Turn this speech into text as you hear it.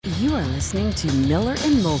You are listening to Miller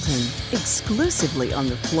and Moulton, exclusively on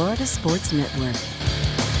the Florida Sports Network.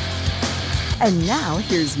 And now,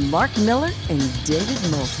 here's Mark Miller and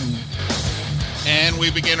David Moulton. And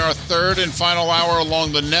we begin our third and final hour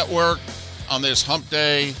along the network on this hump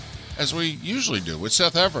day, as we usually do, with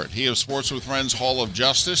Seth Everett. He of Sports with Friends, Hall of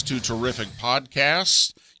Justice, two terrific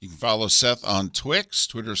podcasts. You can follow Seth on Twix,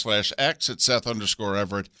 Twitter/X at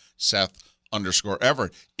Seth_Everett,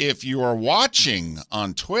 Seth_Everett. If you are watching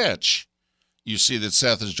on Twitch, you see that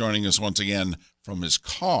Seth is joining us once again from his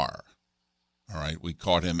car. All right, we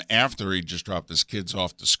caught him after he just dropped his kids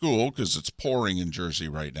off to school because it's pouring in Jersey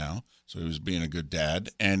right now. So he was being a good dad,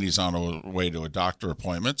 and he's on a way to a doctor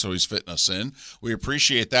appointment, so he's fitting us in. We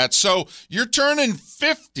appreciate that. So you're turning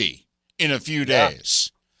 50 in a few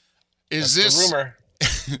days. Is That's this the rumor?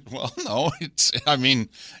 Well,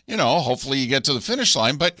 no, hopefully you get to the finish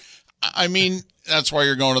line. But, I mean, that's why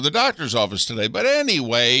you're going to the doctor's office today. But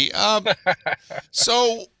anyway,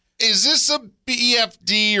 so is this a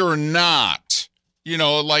BFD or not?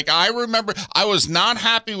 I remember I was not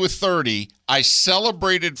happy with 30. I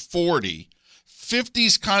celebrated 40.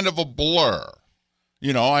 50's kind of a blur.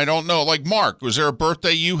 I don't know. Like, Mark, was there a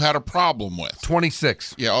birthday you had a problem with?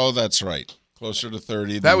 26. Yeah, oh, that's right. Closer to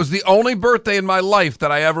 30. That was the only birthday in my life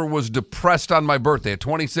that I ever was depressed on my birthday. At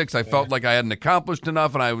 26, I felt like I hadn't accomplished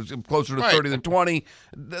enough, and I was closer to 30 than 20.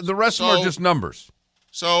 The rest of them are just numbers.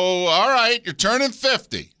 So, all right, you're turning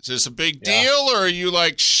 50. Is this a big deal, or are you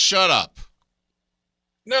like, shut up?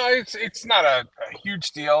 No, it's not a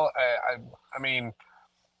huge deal. I mean,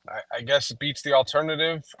 I guess it beats the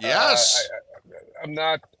alternative. Yes. I'm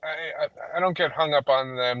not. I don't get hung up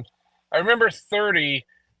on them. I remember 30.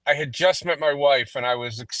 I had just met my wife, and I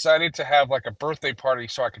was excited to have like a birthday party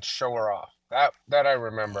so I could show her off. That I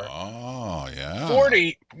remember. Oh yeah.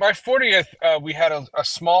 40. My 40th, we had a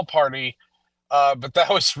small party, but that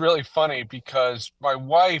was really funny because my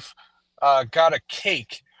wife got a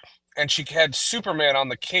cake, and she had Superman on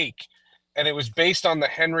the cake, and it was based on the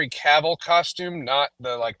Henry Cavill costume, not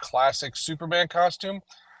the like classic Superman costume.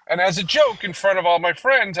 And as a joke in front of all my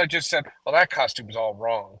friends, I just said, "Well, that costume's all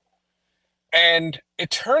wrong." And it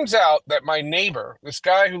turns out that my neighbor, this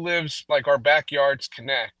guy who lives like our backyards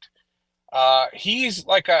connect, he's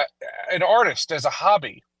like an artist as a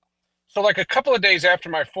hobby. So like a couple of days after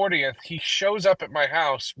my 40th, he shows up at my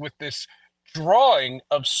house with this drawing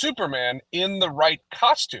of Superman in the right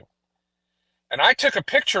costume. And I took a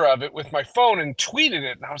picture of it with my phone and tweeted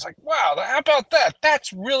it. And I was like, wow, how about that?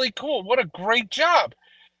 That's really cool. What a great job.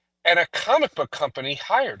 And a comic book company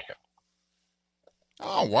hired him.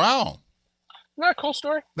 Oh, wow. Isn't that a cool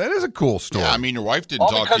story? That is a cool story. Yeah, I mean, your wife didn't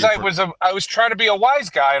talk to you. Because I was trying to be a wise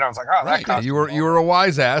guy, and I was like, oh, that costume. You were a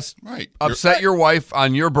wise ass. Right. Upset your wife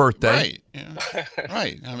on your birthday. Right. Yeah.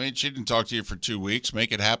 Right. I mean, she didn't talk to you for 2 weeks.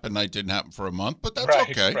 Make it happen night didn't happen for a month, but that's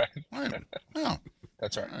okay. Right. Yeah.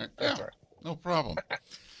 That's right. That's right. No problem.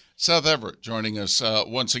 Seth Everett joining us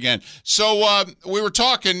once again. So we were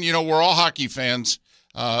talking, we're all hockey fans.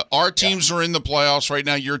 Our teams are in the playoffs right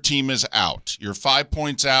now. Your team is out. You're 5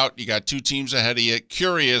 points out. You got two teams ahead of you.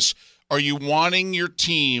 Curious, are you wanting your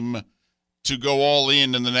team to go all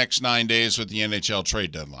in the next 9 days with the NHL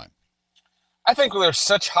trade deadline? I think there's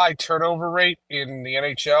such high turnover rate in the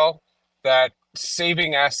NHL that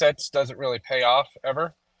saving assets doesn't really pay off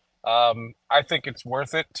ever. I think it's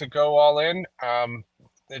worth it to go all in.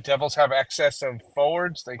 The Devils have excess of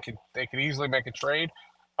forwards. They could easily make a trade.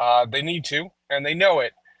 They need to, and they know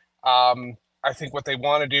it. I think what they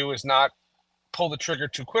want to do is not pull the trigger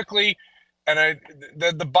too quickly. And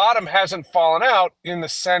the bottom hasn't fallen out in the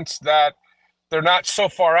sense that they're not so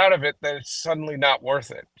far out of it that it's suddenly not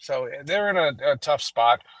worth it. So they're in a tough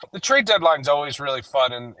spot. The trade deadline's always really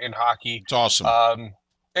fun in hockey. It's awesome.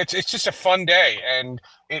 It's just a fun day, and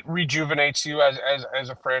it rejuvenates you as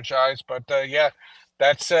a franchise. But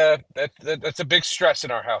that's a big stress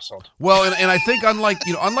in our household. Well, and I think unlike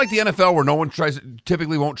the NFL where no one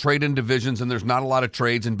typically won't trade in divisions and there's not a lot of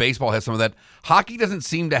trades, and baseball has some of that, hockey doesn't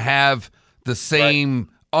seem to have the same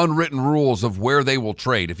unwritten rules of where they will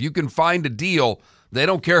trade. If you can find a deal, they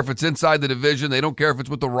don't care if it's inside the division, they don't care if it's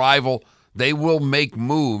with the rival, they will make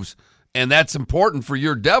moves. And that's important for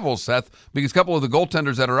your Devils, Seth, because a couple of the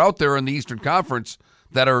goaltenders that are out there in the Eastern Conference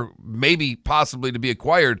that are maybe possibly to be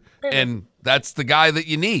acquired, and that's the guy that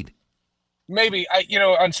you need. Maybe.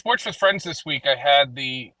 On Sports with Friends this week, I had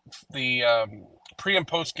the pre- and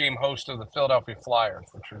post-game host of the Philadelphia Flyers,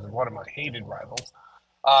 which is one of my hated rivals.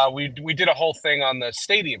 We did a whole thing on the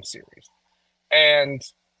Stadium Series. And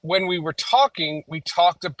when we were talking, we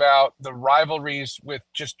talked about the rivalries with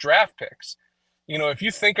just draft picks. If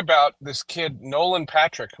you think about this kid, Nolan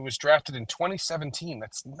Patrick, who was drafted in 2017,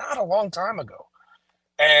 that's not a long time ago.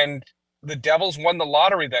 And the Devils won the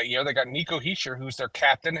lottery that year. They got Nico Hischier, who's their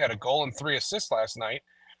captain, had a goal and 3 assists last night.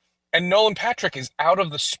 And Nolan Patrick is out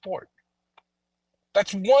of the sport.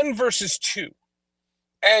 That's 1 versus 2.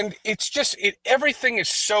 And it's just, everything is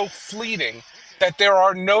so fleeting that there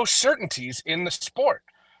are no certainties in the sport.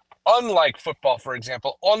 Unlike football, for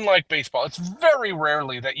example, unlike baseball, it's very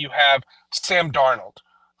rarely that you have Sam Darnold,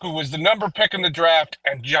 who was the number pick in the draft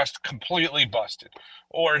and just completely busted,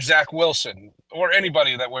 or Zach Wilson, or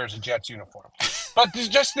anybody that wears a Jets uniform. But there's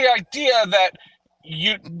just the idea that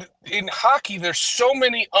in hockey, there's so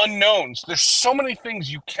many unknowns. There's so many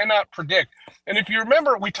things you cannot predict. And if you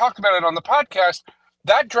remember, we talked about it on the podcast,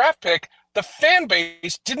 that draft pick, the fan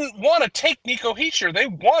base didn't want to take Nico Hischier. They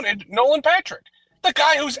wanted Nolan Patrick, the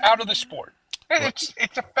guy who's out of the sport. It's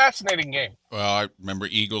a fascinating game. Well, I remember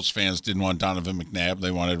Eagles fans didn't want Donovan McNabb.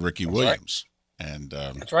 They wanted Ricky Williams. Right. And,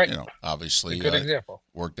 that's right. Obviously good example.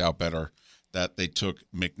 Worked out better that they took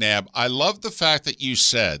McNabb. I love the fact that you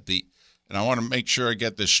said, and I want to make sure I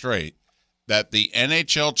get this straight, that the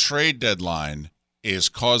NHL trade deadline is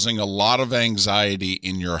causing a lot of anxiety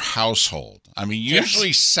in your household. I mean,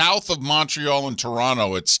 usually south of Montreal and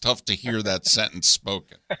Toronto, it's tough to hear that sentence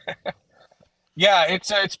spoken. Yeah,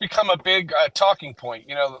 it's become a big talking point.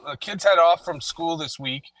 The kids had off from school this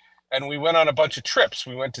week, and we went on a bunch of trips.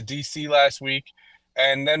 We went to D.C. last week,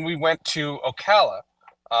 and then we went to Ocala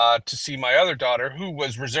to see my other daughter, who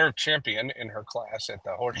was reserve champion in her class at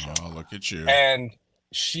the horse show. Oh, look at you. And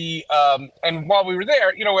she, and while we were there,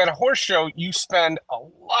 at a horse show, you spend a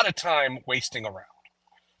lot of time wasting around.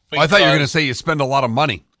 I thought you were going to say you spend a lot of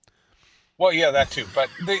money. Well, yeah, that too. But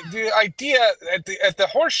the idea at the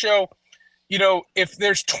horse show, if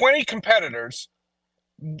there's 20 competitors,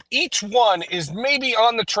 each one is maybe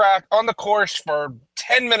on the track, on the course for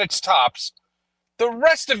 10 minutes tops. The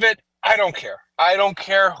rest of it, I don't care. I don't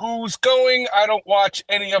care who's going. I don't watch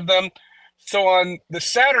any of them. So on the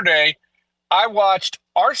Saturday, I watched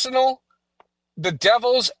Arsenal, the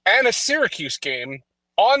Devils, and a Syracuse game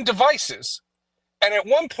on devices. And at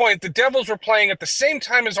one point, the Devils were playing at the same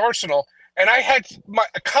time as Arsenal, and I had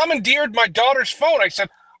commandeered my daughter's phone. I said,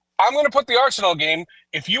 I'm going to put the Arsenal game.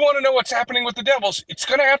 If you want to know what's happening with the Devils, it's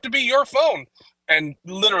going to have to be your phone. And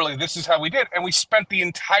literally, this is how we did. And we spent the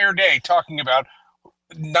entire day talking about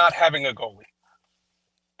not having a goalie.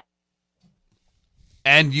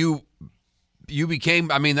 And you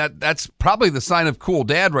became, that's probably the sign of cool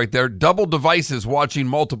dad right there. Double devices watching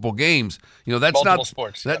multiple games. That's multiple not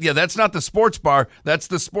sports. That's not the sports bar. That's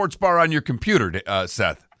the sports bar on your computer,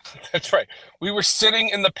 Seth. That's right. We were sitting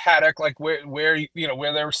in the paddock, like where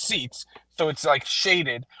there were seats, so it's like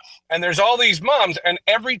shaded. And there's all these moms, and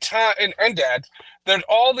every time and dads, there's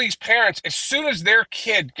all these parents. As soon as their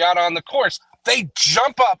kid got on the course, they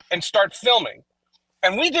jump up and start filming.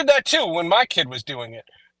 And we did that too when my kid was doing it.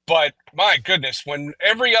 But my goodness, when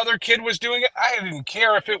every other kid was doing it, I didn't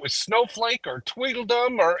care if it was Snowflake or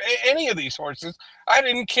Tweedledum or any of these horses. I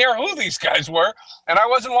didn't care who these guys were, and I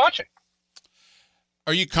wasn't watching.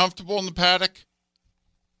 Are you comfortable in the paddock?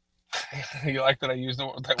 You like that I used that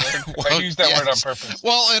word? Well, I used that word on purpose.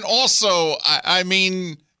 Well, and also,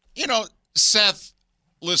 Seth,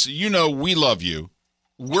 listen, we love you.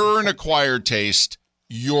 We're an acquired taste.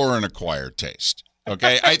 You're an acquired taste.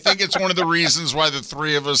 Okay? I think it's one of the reasons why the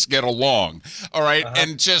three of us get along. All right? Uh-huh.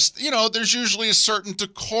 And just, there's usually a certain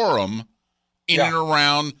decorum in and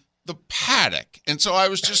around the paddock. And so I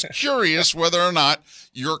was just curious whether or not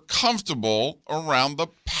you're comfortable around the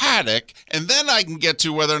paddock, and then I can get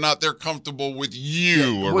to whether or not they're comfortable with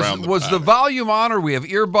you around the Was paddock. the volume on, or we have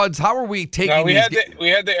earbuds? How are we taking we had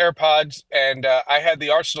the AirPods, and I had the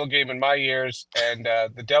Arsenal game in my ears, and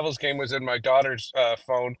the Devils game was in my daughter's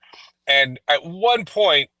phone. And at one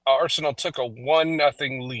point, Arsenal took a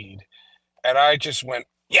 1-0 lead, and I just went,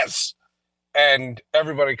 yes! And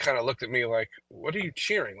everybody kind of looked at me like, what are you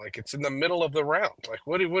cheering? Like, it's in the middle of the round. Like,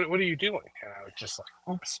 what are you doing? And I was just like,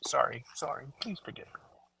 oops, sorry, please forgive me.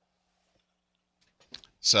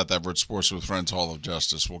 Seth Everett, Sports with Friends, Hall of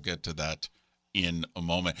Justice. We'll get to that in a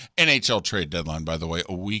moment. NHL trade deadline, by the way,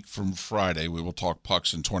 a week from Friday. We will talk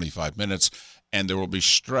pucks in 25 minutes, and there will be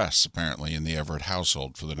stress, apparently, in the Everett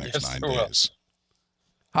household for the next 9 days.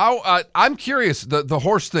 How I'm curious, the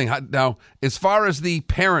horse thing. Now, as far as the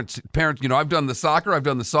parents, I've done the soccer, I've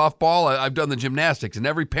done the softball, I've done the gymnastics, and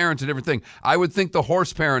every parent and everything. I would think the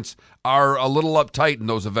horse parents are a little uptight in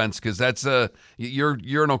those events because that's you're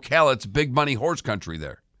in Ocala, it's big money horse country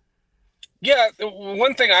there. Yeah,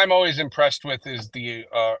 one thing I'm always impressed with is the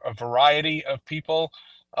a variety of people.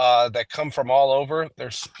 that come from all over.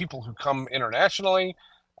 There's people who come internationally.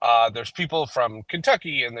 There's people from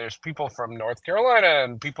Kentucky, and there's people from North Carolina,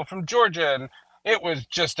 and people from Georgia, and it was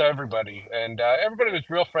just everybody, and everybody was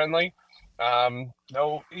real friendly.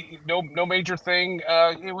 No major thing.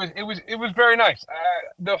 It was very nice.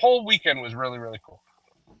 The whole weekend was really, really cool.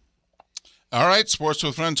 All right, Sports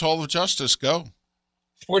with Friends Hall of Justice, go.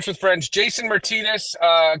 Sports with Friends. Jason Martinez,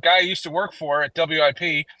 a guy I used to work for at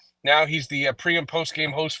WIP. Now he's the pre- and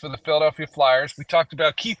post-game host for the Philadelphia Flyers. We talked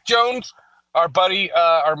about Keith Jones, our buddy,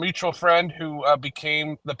 our mutual friend who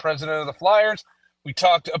became the president of the Flyers. We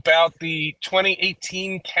talked about the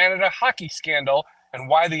 2018 Canada hockey scandal and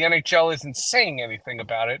why the NHL isn't saying anything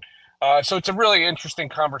about it. So it's a really interesting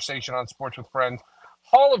conversation on Sports with Friends.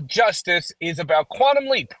 Hall of Justice is about Quantum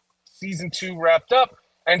Leap. Season 2 wrapped up.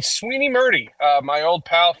 And Sweeney Murdy, my old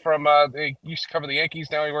pal from, they used to cover the Yankees,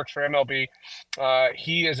 now he works for MLB.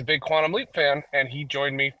 He is a big Quantum Leap fan, and he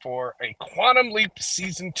joined me for a Quantum Leap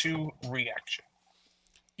Season 2 reaction.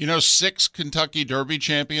 6 Kentucky Derby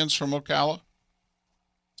champions from Ocala?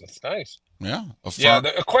 That's nice. Yeah.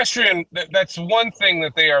 The equestrian, that's one thing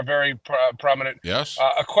that they are very prominent. Yes.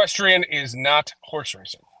 Equestrian is not horse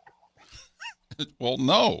racing. Well,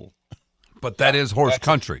 no. But that is horse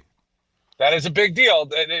country. That is a big deal.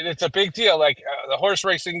 It's a big deal. Like the horse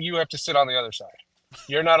racing, you have to sit on the other side.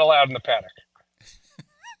 You're not allowed in the paddock.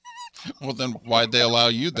 Well, then why'd they allow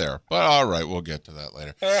you there? But all right, we'll get to that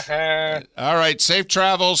later. All right, safe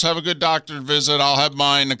travels. Have a good doctor visit. I'll have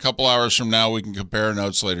mine a couple hours from now. We can compare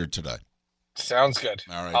notes later today. Sounds good.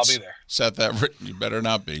 All right. I'll be there. Seth Everett, you better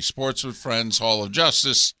not be. Sports with Friends, Hall of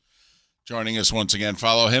Justice. Joining us once again.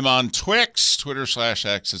 Follow him on Twix, Twitter/X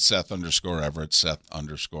at Seth_Everett,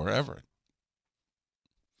 Seth_Everett.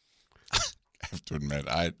 I have to admit,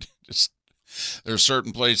 there's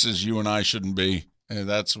certain places you and I shouldn't be, and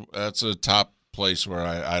that's a top place where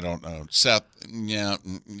I don't know. Seth, yeah,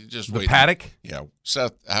 just wait. The paddock? Yeah,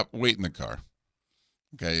 Seth, wait in the car.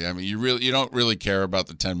 Okay, I mean, you don't really care about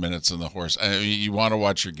the 10 minutes in the horse. I mean, you want to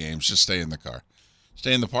watch your games, just stay in the car.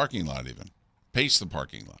 Stay in the parking lot even. Pace the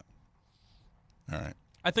parking lot. All right.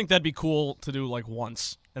 I think that'd be cool to do like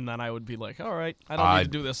once, and then I would be like, all right, I don't need to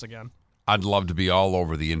do this again. I'd love to be all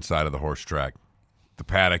over the inside of the horse track, the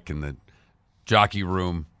paddock and the jockey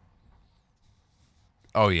room.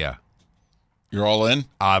 Oh, yeah. You're all in?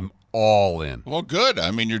 I'm all in. Well, good.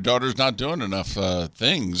 I mean, your daughter's not doing enough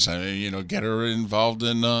things. I mean, get her involved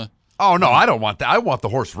in... Oh, no, I don't want that. I want the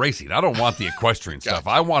horse racing. I don't want the equestrian stuff.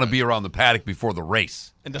 I want to be around the paddock before the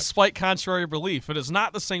race. And despite contrary belief, it is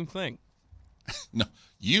not the same thing. No,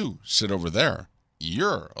 you sit over there.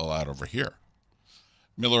 You're allowed over here.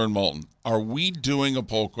 Miller and Moulton, are we doing a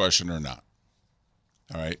poll question or not?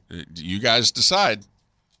 All right, you guys decide.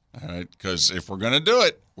 All right, because if we're going to do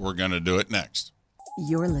it, we're going to do it next.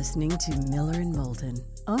 You're listening to Miller and Moulton,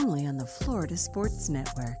 only on the Florida Sports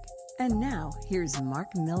Network. And now, here's Mark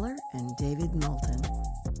Miller and David Moulton.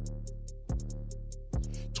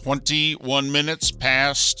 21 minutes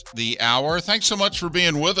past the hour. Thanks so much for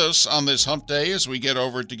being with us on this hump day as we get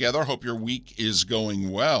over it together. Hope your week is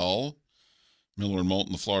going well. Miller and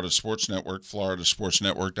Moulton, the Florida Sports Network,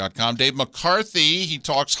 floridasportsnetwork.com. Dave McCarthy, he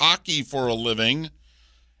talks hockey for a living.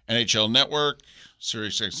 NHL Network,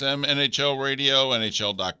 SiriusXM, NHL Radio,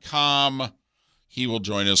 NHL.com. He will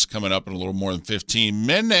join us coming up in a little more than 15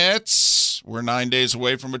 minutes. We're 9 days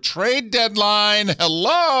away from a trade deadline.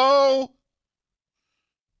 Hello.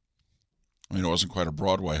 I mean, it wasn't quite a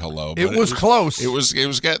Broadway hello. But it was close. It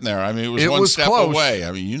was getting there. I mean, it was one step away.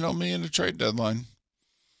 I mean, you know me and a trade deadline.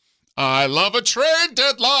 I love a trade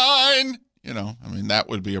deadline. I mean, that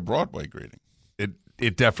would be a Broadway greeting.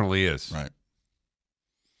 It definitely is. Right.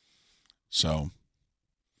 So,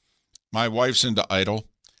 my wife's into Idol,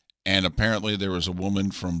 and apparently there was a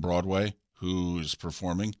woman from Broadway who's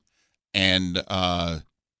performing, and the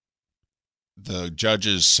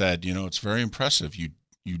judges said, it's very impressive.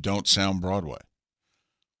 You don't sound Broadway.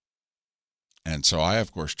 And so I,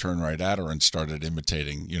 of course, turned right at her and started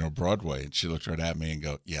imitating, Broadway. And she looked right at me and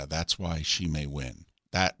go, yeah, that's why she may win.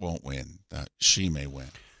 That won't win. She may win.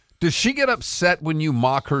 Does she get upset when you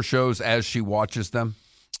mock her shows as she watches them?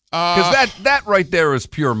 Because that right there is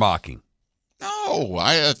pure mocking. No,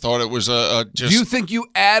 I thought it was just... Do you think you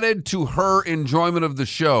added to her enjoyment of the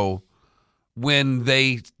show when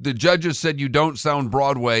the judges said you don't sound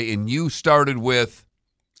Broadway and you started with...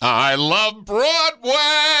 I love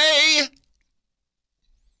Broadway!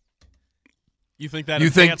 You think that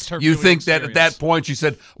advanced her You think that at that point she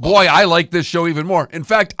said, boy, I like this show even more. In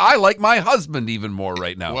fact, I like my husband even more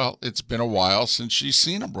right now. Well, it's been a while since she's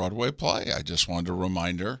seen a Broadway play. I just wanted to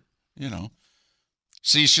remind her,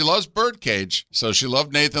 See, she loves Birdcage, so she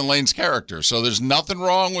loved Nathan Lane's character. So there's nothing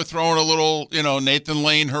wrong with throwing a little, Nathan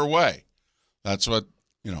Lane her way. That's what,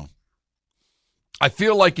 I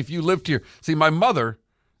feel like if you lived here, see, my mother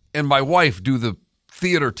and my wife do the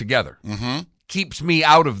theater together. Mm-hmm. Keeps me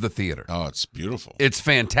out of the theater. Oh, it's beautiful. It's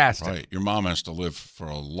fantastic. Right. Your mom has to live for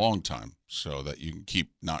a long time so that you can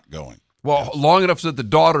keep not going. Well, long enough so that the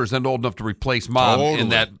daughters end old enough to replace mom Totally. in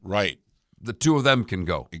that right. The two of them can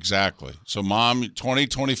go. Exactly. So mom, 20,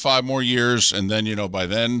 25 more years, and then, by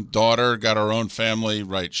then, daughter got her own family.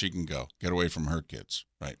 Right, she can go. Get away from her kids.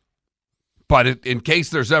 Right. But in case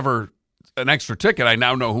there's ever an extra ticket, I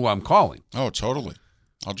now know who I'm calling. Oh, totally.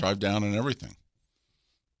 I'll drive down and everything.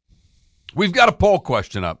 We've got a poll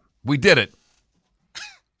question up. We did it.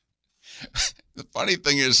 The funny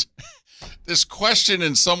thing is, this question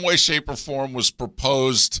in some way, shape, or form was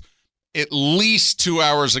proposed at least 2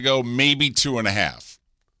 hours ago, maybe 2.5.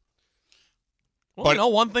 Well,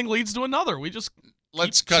 but one thing leads to another. We just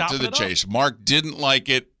let's cut to the chase. Mark didn't like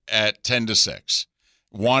it at 10-6.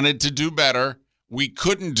 Wanted to do better. We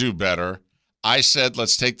couldn't do better. I said,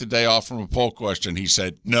 let's take the day off from a poll question. He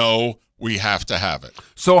said, no, we have to have it.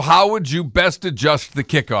 So how would you best adjust the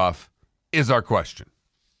kickoff is our question.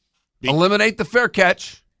 Eliminate the fair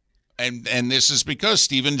catch. And this is because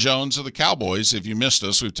Stephen Jones of the Cowboys, if you missed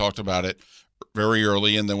us, we've talked about it very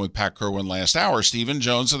early, and then with Pat Kerwin last hour, Stephen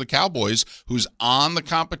Jones of the Cowboys, who's on the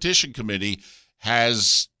competition committee,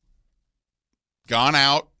 has gone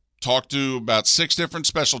out, talked to about 6 different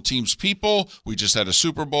special teams people. We just had a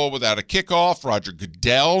Super Bowl without a kickoff. Roger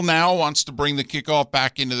Goodell now wants to bring the kickoff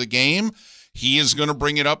back into the game. He is going to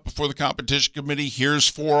bring it up before the competition committee. Here's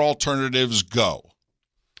 4 alternatives. Go.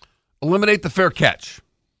 Eliminate the fair catch.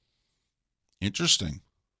 Interesting.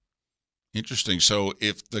 So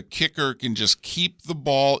if the kicker can just keep the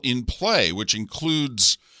ball in play, which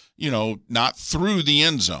includes, not through the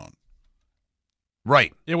end zone.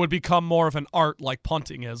 Right. It would become more of an art like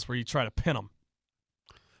punting is, where you try to pin them.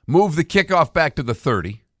 Move the kickoff back to the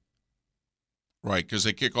 30. Right, because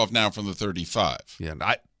they kick off now from the 35. Yeah,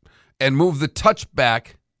 and move the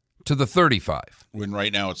touchback to the 35. When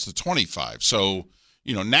right now it's the 25. So,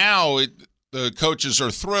 now the coaches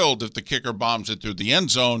are thrilled if the kicker bombs it through the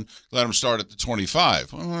end zone, let them start at the 25.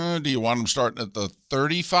 Do you want them starting at the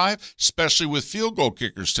 35? Especially with field goal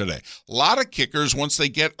kickers today. A lot of kickers, once they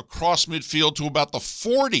get across midfield to about the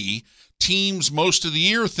 40, teams most of the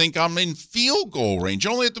year think I'm in field goal range.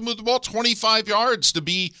 You only have to move the ball 25 yards to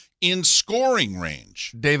be in scoring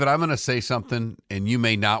range. David, I'm going to say something, and you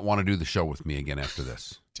may not want to do the show with me again after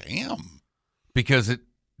this. Damn. Because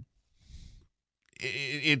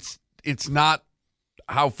it's not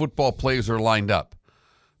how football plays are lined up.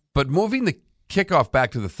 But moving the kickoff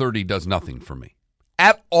back to the 30 does nothing for me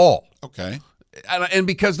at all. Okay. And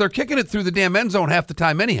because they're kicking it through the damn end zone half the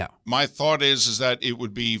time anyhow. My thought is that it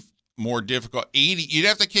would be more difficult. You'd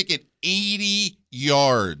have to kick it 80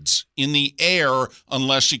 yards in the air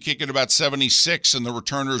unless you kick it about 76 and the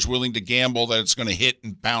returner is willing to gamble that it's going to hit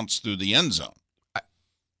and bounce through the end zone.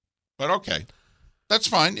 But okay. That's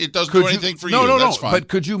fine. It doesn't do anything for you. No. That's fine. But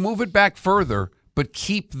could you move it back further, but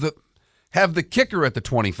have the kicker at the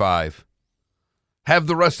 25, have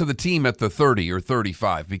the rest of the team at the 30 or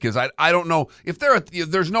 35? Because I don't know if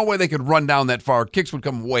there's no way they could run down that far. Kicks would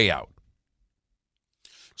come way out.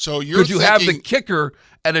 So could you have the kicker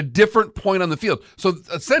at a different point on the field? So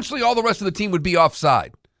essentially, all the rest of the team would be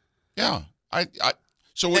offside. Yeah,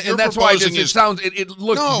 So what and that's why it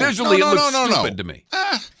looks visually stupid to me.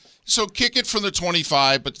 So kick it from the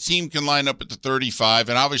 25, but the team can line up at the 35,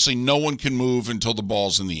 and obviously no one can move until the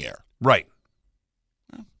ball's in the air. Right.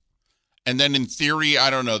 And then in theory,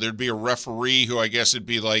 I don't know, there'd be a referee who I guess it'd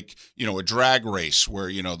be like, a drag race where,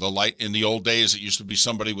 in the old days, it used to be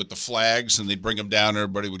somebody with the flags and they'd bring them down and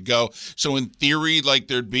everybody would go. So in theory,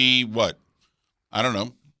 there'd be what? I don't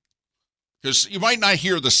know. Because you might not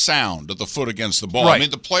hear the sound of the foot against the ball. Right. I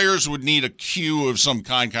mean, the players would need a cue of some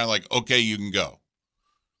kind of like, okay, you can go.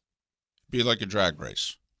 Be like a drag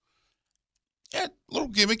race. Yeah, a little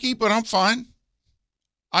gimmicky, but I'm fine.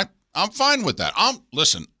 I'm fine with that.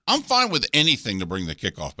 I'm fine with anything to bring the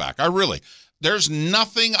kickoff back. There's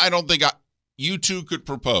nothing I don't think you two could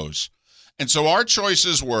propose. And so our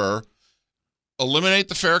choices were eliminate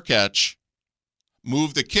the fair catch,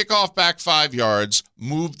 move the kickoff back 5 yards,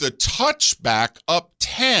 move the touchback up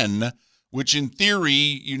 10, which in theory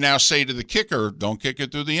you now say to the kicker, don't kick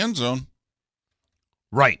it through the end zone.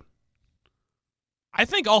 Right. I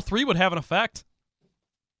think all 3 would have an effect.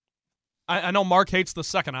 I know Mark hates the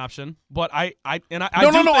second option, but I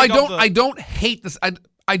don't hate this.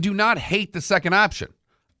 I do not hate the second option.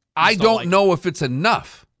 I don't don't know if it's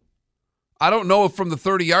enough. I don't know if from the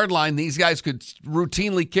 30-yard line these guys could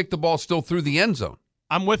routinely kick the ball still through the end zone.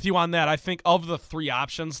 I'm with you on that. I think of the three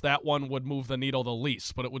options, that one would move the needle the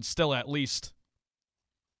least, but it would still at least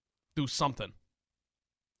do something.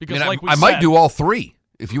 Because like we said, I might do all three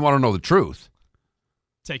if you want to know the truth.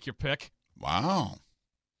 Take your pick. Wow.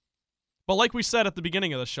 But like we said at the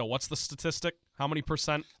beginning of the show, what's the statistic? How many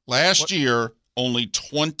percent? Last year, only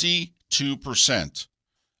 22%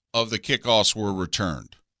 of the kickoffs were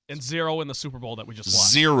returned. And 0 in the Super Bowl that we just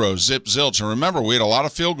watched. 0, zip, zilch. And remember, we had a lot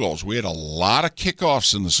of field goals. We had a lot of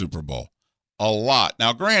kickoffs in the Super Bowl. A lot.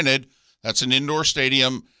 Now, granted, that's an indoor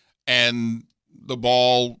stadium, and the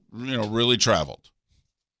ball, really traveled.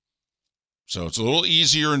 So it's a little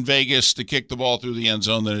easier in Vegas to kick the ball through the end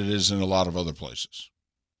zone than it is in a lot of other places.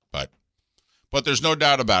 But there's no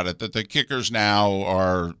doubt about it that the kickers now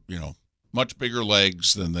are, much bigger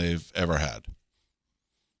legs than they've ever had.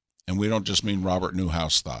 And we don't just mean Robert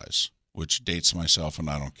Newhouse thighs, which dates myself, and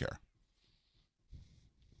I don't care.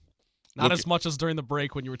 Not as much as during the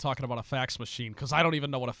break when you were talking about a fax machine, because I don't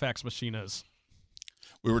even know what a fax machine is.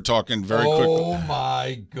 We were talking very quickly. Oh,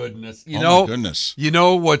 my goodness. My goodness. You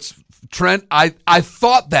know what's Trent? I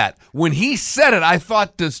thought that. When he said it, I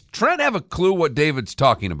thought, does Trent have a clue what David's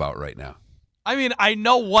talking about right now? I mean, I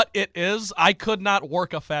know what it is. I could not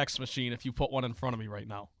work a fax machine if you put one in front of me right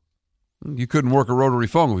now. You couldn't work a rotary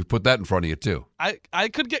phone if we put that in front of you, too. I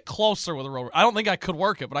could get closer with a rotary. I don't think I could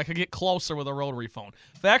work it, but I could get closer with a rotary phone.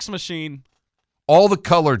 Fax machine. All the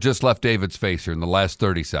color just left David's face here in the last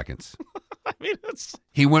 30 seconds. I mean,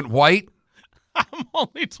 he went white. I'm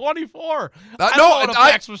only 24. No, I know what a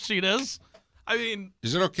fax machine is. I mean.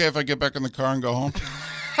 Is it okay if I get back in the car and go home?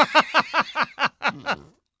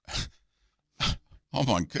 Oh,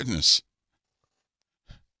 my goodness.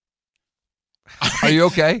 Are you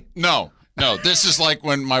okay? No. This is like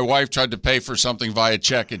when my wife tried to pay for something via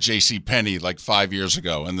check at JCPenney like 5 years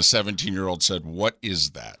ago, and the 17-year-old said, "What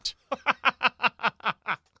is that?"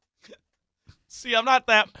 See, I'm not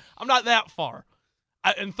that far.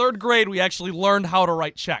 In third grade, we actually learned how to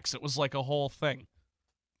write checks. It was like a whole thing.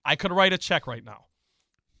 I could write a check right now.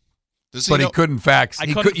 He couldn't fax.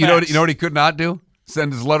 You know what he could not do?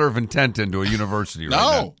 Send his letter of intent into a university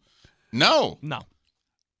right now. No.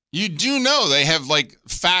 You do know they have, like,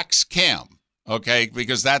 fax cam, okay?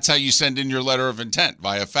 Because that's how you send in your letter of intent,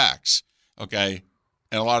 via fax, okay?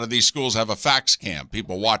 And a lot of these schools have a fax cam.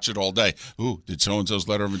 People watch it all day. Ooh, did so-and-so's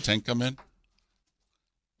letter of intent come in?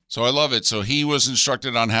 So I love it. So he was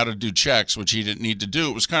instructed on how to do checks, which he didn't need to do.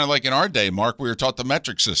 It was kind of like in our day, Mark, we were taught the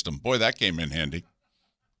metric system. Boy, that came in handy.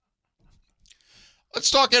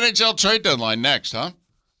 Let's talk NHL trade deadline next, huh?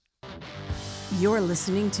 You're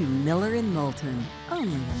listening to Miller and Moulton,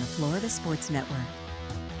 only on the Florida Sports Network.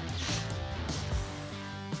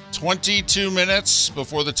 22 minutes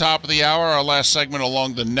before the top of the hour, our last segment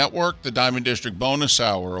along the network, the Diamond District bonus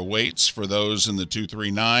hour awaits for those in the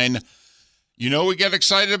 239. You know we get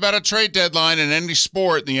excited about a trade deadline in any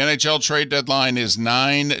sport. The NHL trade deadline is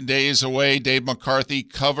 9 days away. Dave McCarthy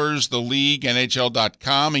covers the league,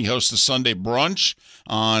 NHL.com. He hosts the Sunday brunch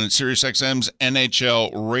on SiriusXM's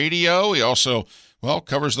NHL Radio. He also,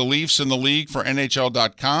 covers the Leafs in the league for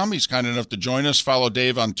NHL.com. He's kind enough to join us. Follow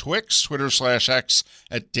Dave on Twix, Twitter/X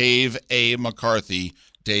at Dave A. McCarthy.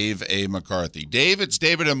 Dave A. McCarthy. Dave, it's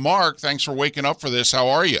David and Mark. Thanks for waking up for this. How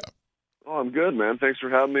are you? Oh, I'm good, man. Thanks for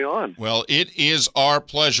having me on. Well, it is our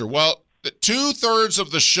pleasure. Well, 2/3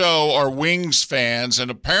 of the show are Wings fans, and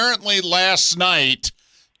apparently last night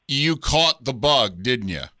you caught the bug, didn't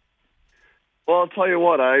you? Well, I'll tell you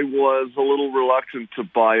what, I was a little reluctant to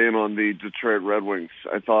buy in on the Detroit Red Wings.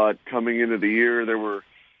 I thought coming into the year there were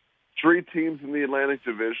 3 teams in the Atlantic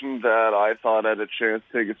Division that I thought had a chance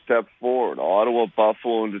to take a step forward: Ottawa,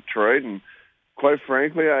 Buffalo, and Detroit. And quite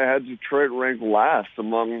frankly, I had Detroit ranked last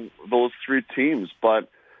among those 3 teams. But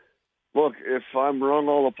look, if I'm wrong,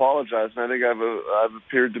 I'll apologize. And I think I've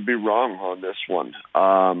appeared to be wrong on this one.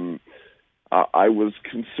 I was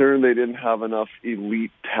concerned they didn't have enough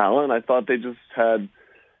elite talent. I thought they just had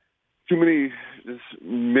too many just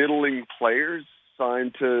middling players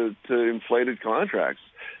signed to inflated contracts.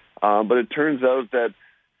 But it turns out that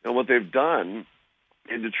what they've done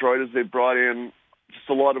in Detroit is they brought in just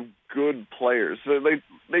a lot of good players. So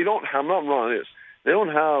they don't have, I'm not wrong on this, they don't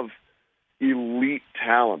have elite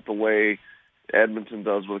talent the way Edmonton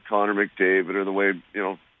does with Connor McDavid, or the way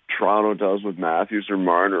Toronto does with Matthews or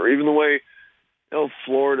Martin, or even the way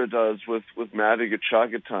Florida does with Matty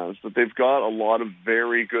Tkachuk at times. But they've got a lot of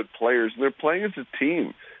very good players, and they're playing as a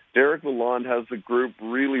team. Derek Lalonde has the group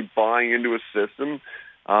really buying into a system,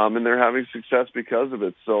 and they're having success because of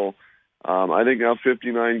it. So I think now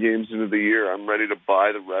 59 games into the year, I'm ready to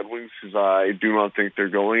buy the Red Wings because I do not think they're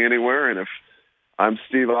going anywhere. And if I'm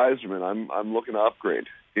Steve Yzerman, I'm looking to upgrade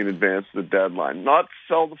in advance of the deadline. Not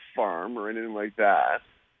sell the farm or anything like that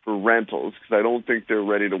for rentals because I don't think they're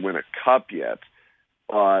ready to win a cup yet.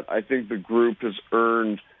 But I think the group has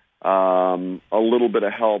earned a little bit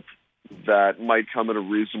of help that might come at a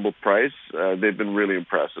reasonable price. They've been really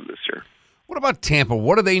impressive this year. What about Tampa?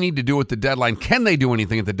 What do they need to do at the deadline? Can they do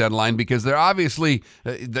anything at the deadline? Because they're obviously,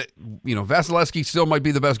 Vasilevsky still might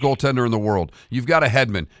be the best goaltender in the world. You've got a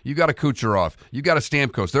Hedman. You've got a Kucherov. You've got a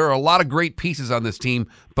Stamkos. There are a lot of great pieces on this team,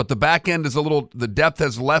 but the back end is the depth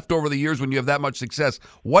has left over the years when you have that much success.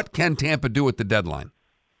 What can Tampa do at the deadline?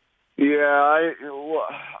 Yeah,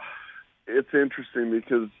 it's interesting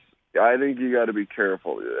because I think you got to be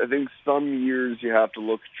careful. I think some years you have to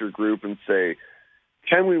look at your group and say,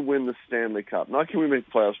 can we win the Stanley Cup? Not can we make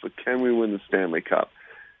playoffs, but can we win the Stanley Cup?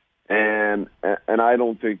 And I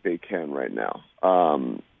don't think they can right now.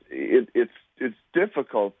 It's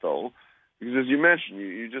difficult though, because as you mentioned,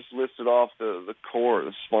 you just listed off the core,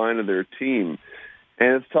 the spine of their team,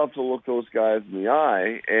 and it's tough to look those guys in the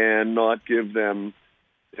eye and not give them,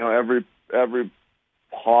 every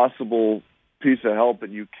possible piece of help that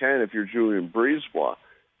you can if you're Julien Brisebois.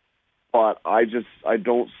 But I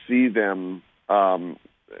don't see them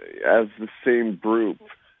as the same group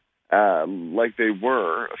like they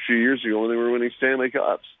were a few years ago when they were winning Stanley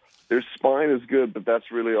Cups. Their spine is good, but that's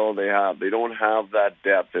really all they have. They don't have that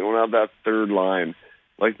depth. They don't have that third line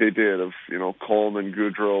like they did of Coleman,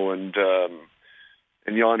 Goudreau,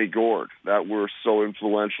 and Yanni Gourde that were so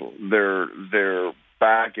influential. Their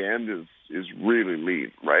back end is really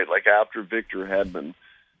lean, right? Like after Victor Hedman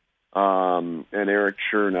and Eric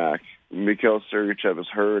Chernak, Mikhail Sergachev is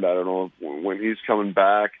hurt. I don't know when he's coming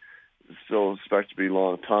back. It's still expected to be a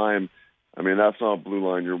long time. I mean, that's not a blue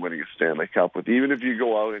line you're winning a Stanley Cup with. Even if you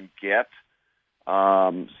go out and get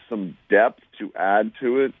some depth to add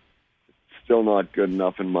to it, it's still not good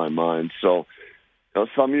enough in my mind. So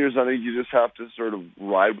some years I think you just have to sort of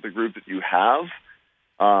ride with the group that you have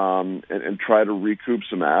and try to recoup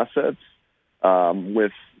some assets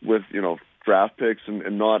with draft picks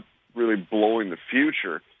and not really blowing the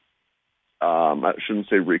future. I shouldn't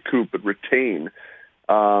say recoup, but retain.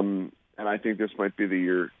 And I think this might be the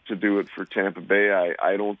year to do it for Tampa Bay.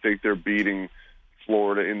 I don't think they're beating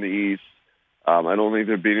Florida in the East. I don't think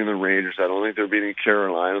they're beating the Rangers. I don't think they're beating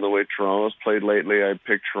Carolina the way Toronto's played lately. I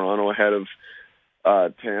picked Toronto ahead of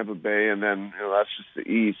Tampa Bay, and then that's just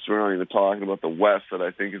the East. We're not even talking about the West, that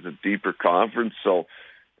I think is a deeper conference. So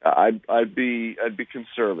I'd be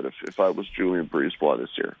conservative if I was Julien Brisebois this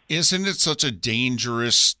year. Isn't it such a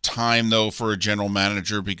dangerous time though for a general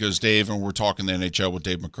manager? Because Dave, and we're talking the NHL with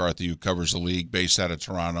Dave McCarthy, who covers the league based out of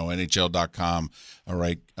Toronto, NHL.com. All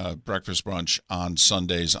right, breakfast brunch on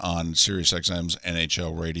Sundays on SiriusXM's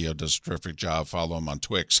NHL Radio. Does a terrific job. Follow him on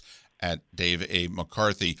Twix at Dave A.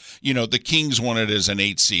 McCarthy. The Kings won it as an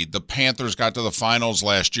 8 seed. The Panthers got to the finals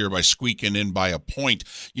last year by squeaking in by a point.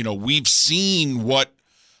 We've seen what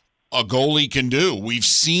a goalie can do. We've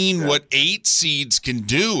seen what 8 seeds can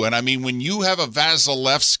do. And I mean, when you have a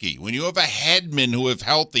Vasilevsky, when you have a Hedman who, if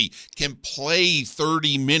healthy, can play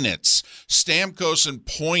 30 minutes, Stamkos and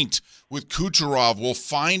Point with Kucherov will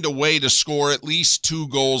find a way to score at least 2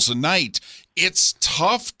 goals a night. It's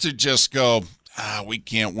tough to just go, we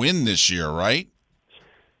can't win this year, right?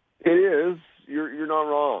 It is. You're not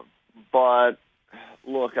wrong. But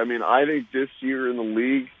look, I mean, I think this year in the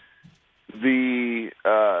league,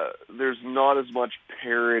 there's not as much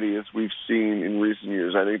parity as we've seen in recent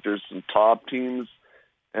years. I think there's some top teams,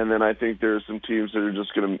 and then I think there's some teams that are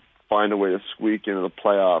just going to find a way to squeak into the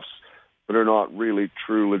playoffs, but are not really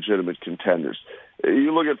true legitimate contenders.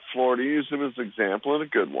 You look at Florida, you use them as an example, and a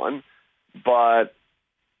good one, but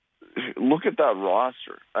look at that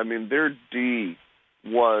roster. I mean, their D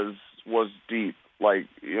was deep. Like,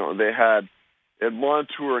 they had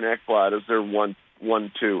Montour and Ekblad as their 1-2,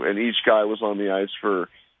 and each guy was on the ice for,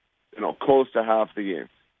 close to half the game.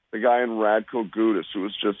 The guy in Radko Gudas, who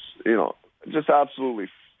was just absolutely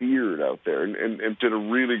feared out there and did a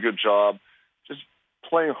really good job just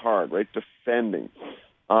playing hard, right, defending.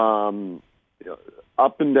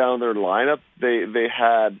 Up and down their lineup, they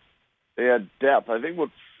had depth. I think what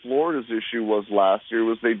Florida's issue was last year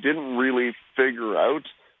was they didn't really figure out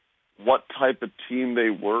what type of team they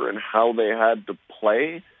were and how they had to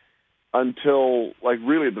play until,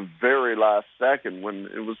 really the very last second when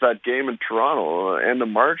it was that game in Toronto, end of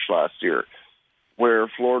March last year, where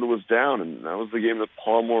Florida was down. And that was the game that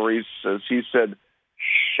Paul Maurice, as he said,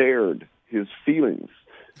 shared his feelings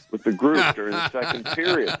with the group during the second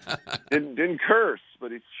period. Didn't curse,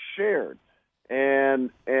 but he shared,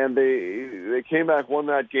 and they came back, won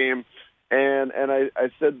that game, and I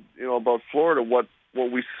said, about Florida, what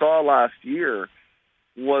we saw last year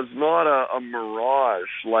was not a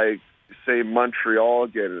mirage like, say, Montreal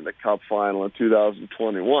getting in the Cup final in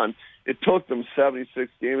 2021. It took them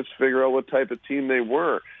 76 games to figure out what type of team they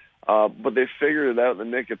were, but they figured it out in the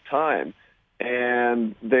nick of time.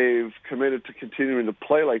 And they've committed to continuing to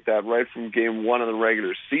play like that right from game one of the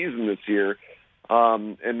regular season this year,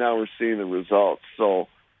 and now we're seeing the results. So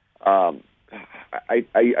I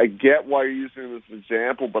get why you're using this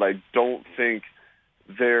example, but I don't think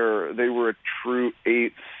they were a true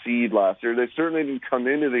 8th seed last year. They certainly didn't come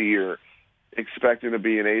into the year expecting to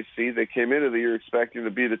be an 8th seed. They came into the year expecting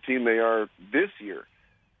to be the team they are this year.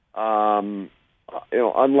 Unlike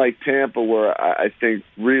Tampa, where I think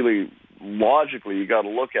really logically you got to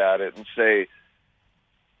look at it and say,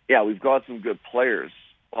 yeah, we've got some good players,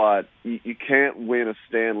 but you can't win a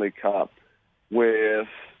Stanley Cup with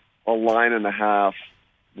a line and a half,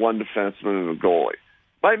 one defenseman and a goalie.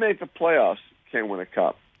 Might make the playoffs, can't win a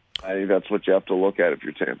cup. I think that's what you have to look at if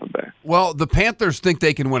you're Tampa Bay. Well, the Panthers think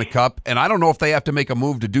they can win a cup, and I don't know if they have to make a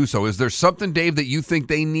move to do so. Is there something, Dave, that you think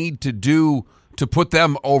they need to do to put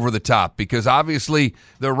them over the top? Because obviously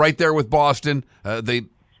they're right there with Boston.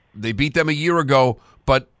 They beat them a year ago,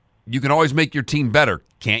 but you can always make your team better,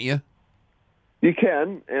 can't you? You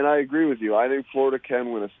can, and I agree with you. I think Florida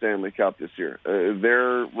can win a Stanley Cup this year.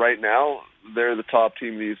 They're the top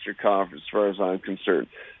team in the Eastern Conference, as far as I'm concerned.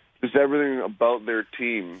 Just everything about their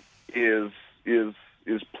team is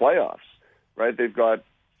playoffs, right? They've got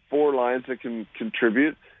 4 lines that can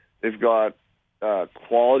contribute. They've got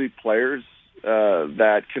quality players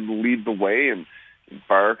that can lead the way, and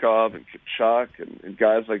Barkov and Kachuk and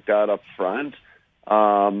guys like that up front.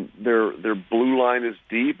 Their blue line is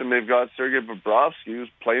deep, and they've got Sergei Bobrovsky,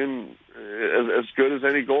 who's playing as good as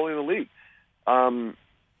any goalie in the league.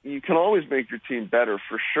 You can always make your team better,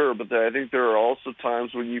 for sure, but I think there are also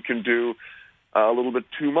times when you can do a little bit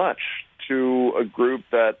too much to a group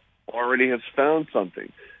that already has found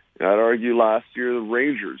something. I'd argue last year the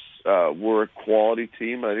Rangers were a quality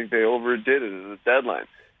team. I think they overdid it at the deadline,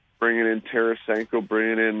 bringing in Tarasenko,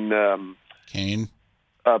 bringing in Kane.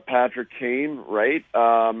 Patrick Kane, right?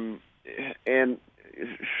 And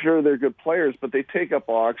sure, they're good players, but they take up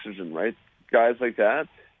oxygen, right? Guys like that,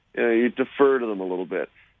 you defer to them a little bit.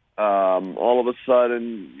 All of a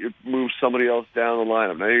sudden, you move somebody else down the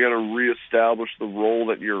lineup. Now you got to reestablish the role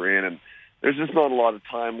that you're in, and there's just not a lot of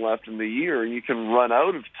time left in the year, and you can run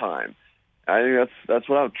out of time. I think that's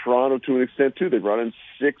what happened. Toronto, to an extent, too. They brought in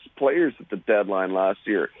 6 players at the deadline last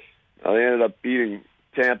year. Now, they ended up beating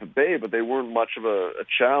Tampa Bay, but they weren't much of a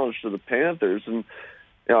challenge to the Panthers. And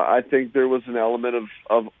I think there was an element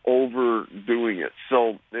of overdoing it.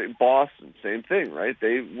 So Boston, same thing, right?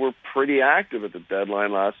 They were pretty active at the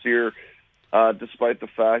deadline last year, despite the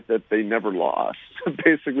fact that they never lost,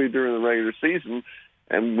 basically during the regular season.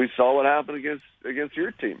 And we saw what happened against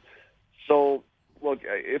your team. So, look,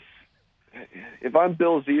 if I'm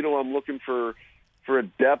Bill Zito, I'm looking for a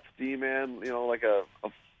depth D-man, like a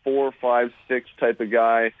 4, 5, 6 type of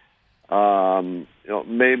guy.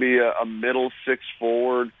 Maybe a middle 6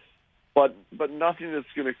 forward, but nothing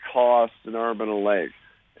that's going to cost an arm and a leg.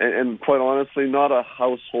 And quite honestly, not a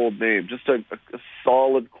household name, just a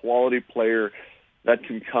solid quality player that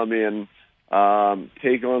can come in,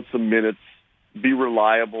 take on some minutes, be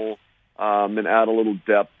reliable, and add a little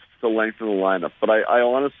depth to lengthen the lineup. But I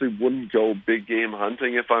honestly wouldn't go big game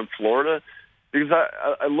hunting if I'm Florida, because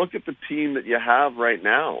I look at the team that you have right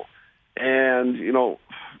now, and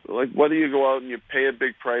like whether you go out and you pay a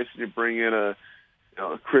big price and you bring in a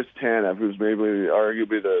Chris Tanev, who's maybe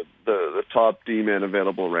arguably the top D-man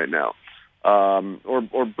available right now,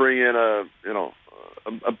 or bring in a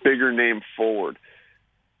bigger name forward.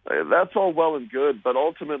 That's all well and good, but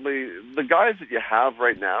ultimately the guys that you have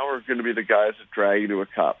right now are going to be the guys that drag you to a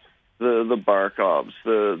cup. The Barkovs,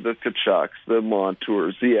 the Kachucks, the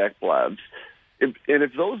Montours, the Ekblads.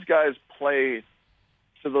 If those guys play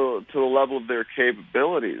to the level of their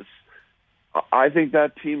capabilities, I think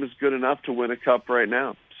that team is good enough to win a cup right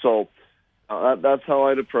now. So that's how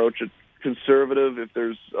I'd approach it. Conservative. If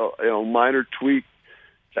there's a minor tweak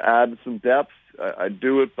to add some depth, I'd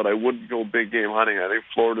do it, but I wouldn't go big game hunting. I think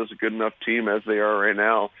Florida's a good enough team as they are right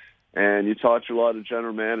now. And you talk to a lot of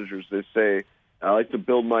general managers, they say, I like to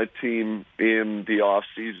build my team in the off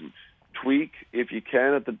season. Tweak if you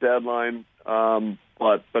can at the deadline,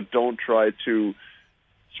 but don't try to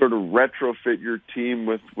sort of retrofit your team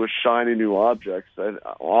with shiny new objects.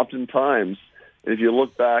 Oftentimes, if you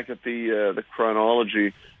look back at the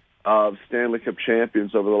chronology of Stanley Cup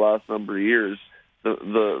champions over the last number of years,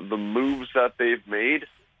 the moves that they've made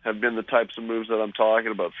have been the types of moves that I'm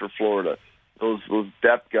talking about for Florida. Those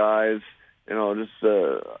depth guys, just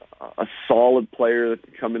a solid player that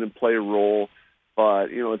can come in and play a role. But,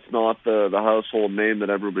 it's not the household name that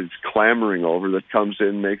everybody's clamoring over that comes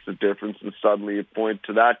in, makes a difference, and suddenly you point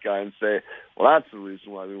to that guy and say, well, that's the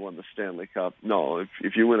reason why we won the Stanley Cup. No,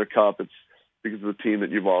 if you win a cup, it's because of the team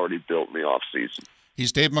that you've already built in the offseason.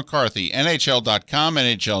 He's Dave McCarthy, NHL.com,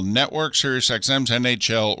 NHL Network, SiriusXM's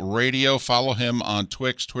NHL Radio. Follow him on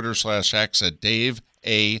Twix, Twitter/X at Dave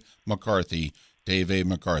A. McCarthy. Dave A.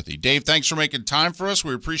 McCarthy. Dave, thanks for making time for us.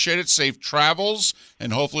 We appreciate it. Safe travels,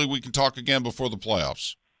 and hopefully we can talk again before the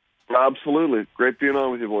playoffs. Absolutely. Great being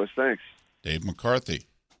on with you, boys. Thanks. Dave McCarthy.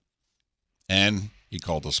 And he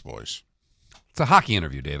called us boys. It's a hockey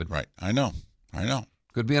interview, David. Right. I know.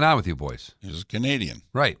 Good being on with you, boys. He's a Canadian.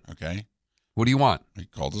 Right. Okay. What do you want? He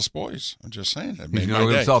called us boys. I'm just saying. He's going to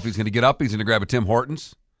look at himself. He's going to get up. He's going to grab a Tim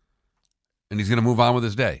Hortons, and he's going to move on with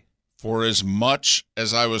his day. For as much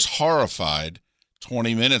as I was horrified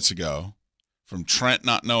 20 minutes ago from Trent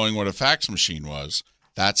not knowing what a fax machine was,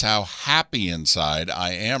 that's how happy inside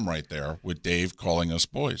I am right there with Dave calling us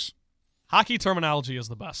boys. Hockey terminology is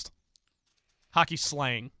the best. Hockey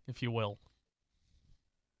slang, if you will.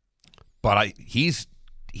 But he's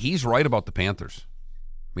right about the Panthers.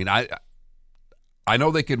 I mean, I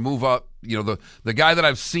know they could move up. The guy that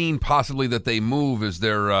I've seen possibly that they move is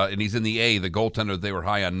and he's in the A, the goaltender that they were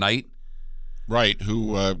high on, Knight. Right,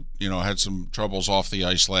 who had some troubles off the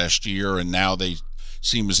ice last year, and now they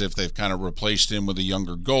seem as if they've kind of replaced him with a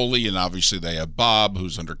younger goalie, and obviously they have Bob,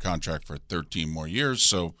 who's under contract for 13 more years,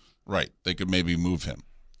 so, right, they could maybe move him.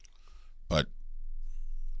 But,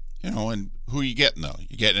 and who are you getting, though?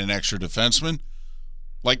 You getting an extra defenseman?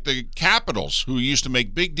 Like the Capitals, who used to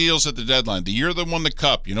make big deals at the deadline. The year they won the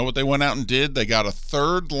Cup, you know what they went out and did? They got a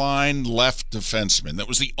third-line left defenseman. That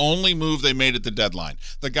was the only move they made at the deadline.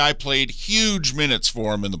 The guy played huge minutes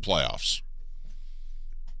for him in the playoffs.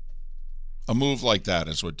 A move like that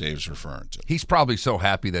is what Dave's referring to. He's probably so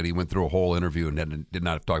happy that he went through a whole interview and did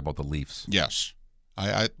not have to talk about the Leafs. Yes.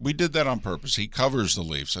 We did that on purpose. He covers the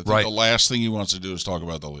Leafs. I think right. The last thing he wants to do is talk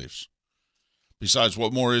about the Leafs. Besides,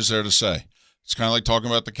 what more is there to say? It's kind of like talking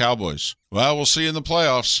about the Cowboys. Well, we'll see in the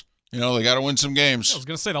playoffs. They got to win some games. I was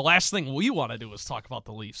going to say, the last thing we want to do is talk about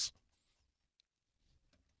the Leafs.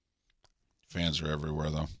 Fans are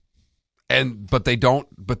everywhere, though. But they don't.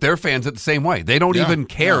 But their fans are the same way. They don't even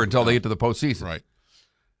care until they get to the postseason. Right.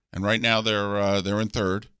 And right now they're in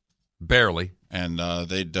third, barely. And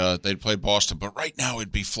they'd play Boston. But right now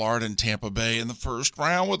it'd be Florida and Tampa Bay in the first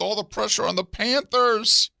round with all the pressure on the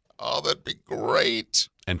Panthers. Oh, that'd be great.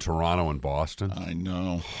 And Toronto and Boston. I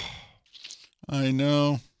know.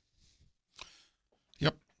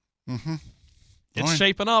 Yep. Mm-hmm. It's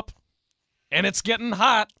shaping up, and it's getting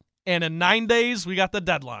hot. And in 9 days, we got the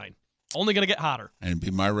deadline. Only going to get hotter. And it'd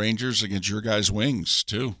be my Rangers against your guys' Wings,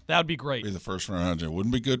 too. That would be great. Be the first round. It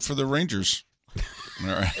wouldn't be good for the Rangers. All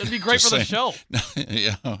right. It'd be great for the show.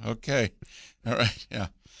 Yeah, okay. All right, yeah.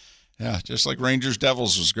 Yeah, just like Rangers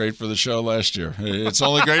Devils was great for the show last year. It's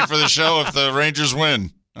only great for the show if the Rangers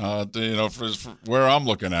win. For where I'm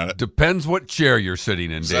looking at it. Depends what chair you're sitting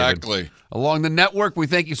in, exactly. David. Along the network, we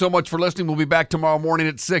thank you so much for listening. We'll be back tomorrow morning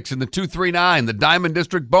at 6 in the 239. The Diamond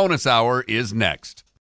District Bonus Hour is next.